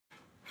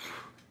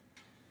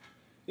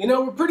You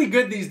know, we're pretty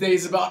good these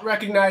days about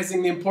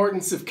recognizing the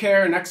importance of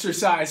care and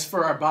exercise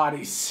for our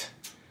bodies.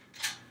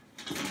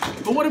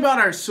 But what about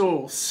our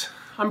souls?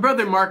 I'm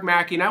Brother Mark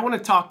Mackey, and I want to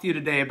talk to you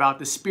today about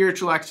the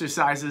spiritual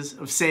exercises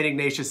of St.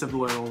 Ignatius of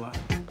Loyola.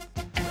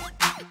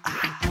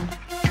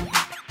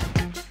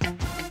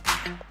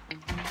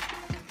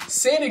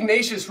 St.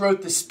 Ignatius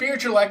wrote the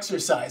Spiritual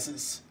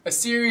Exercises, a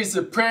series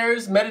of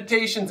prayers,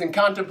 meditations, and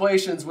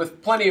contemplations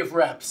with plenty of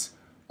reps,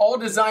 all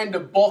designed to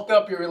bulk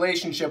up your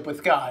relationship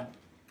with God.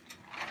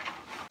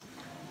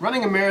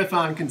 Running a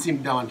marathon can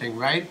seem daunting,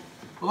 right?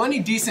 Well, any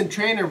decent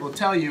trainer will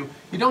tell you,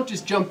 you don't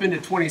just jump into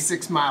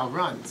 26-mile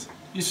runs.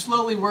 You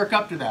slowly work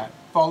up to that,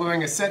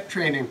 following a set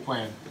training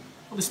plan.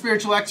 Well, the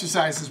spiritual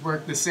exercises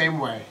work the same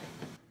way.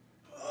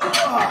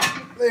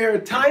 They are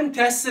a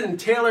time-tested and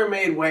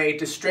tailor-made way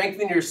to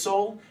strengthen your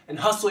soul and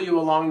hustle you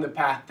along the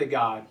path to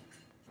God.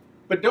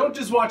 But don't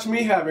just watch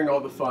me having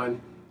all the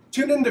fun.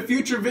 Tune into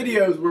future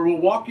videos where we'll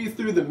walk you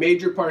through the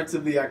major parts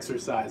of the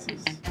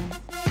exercises.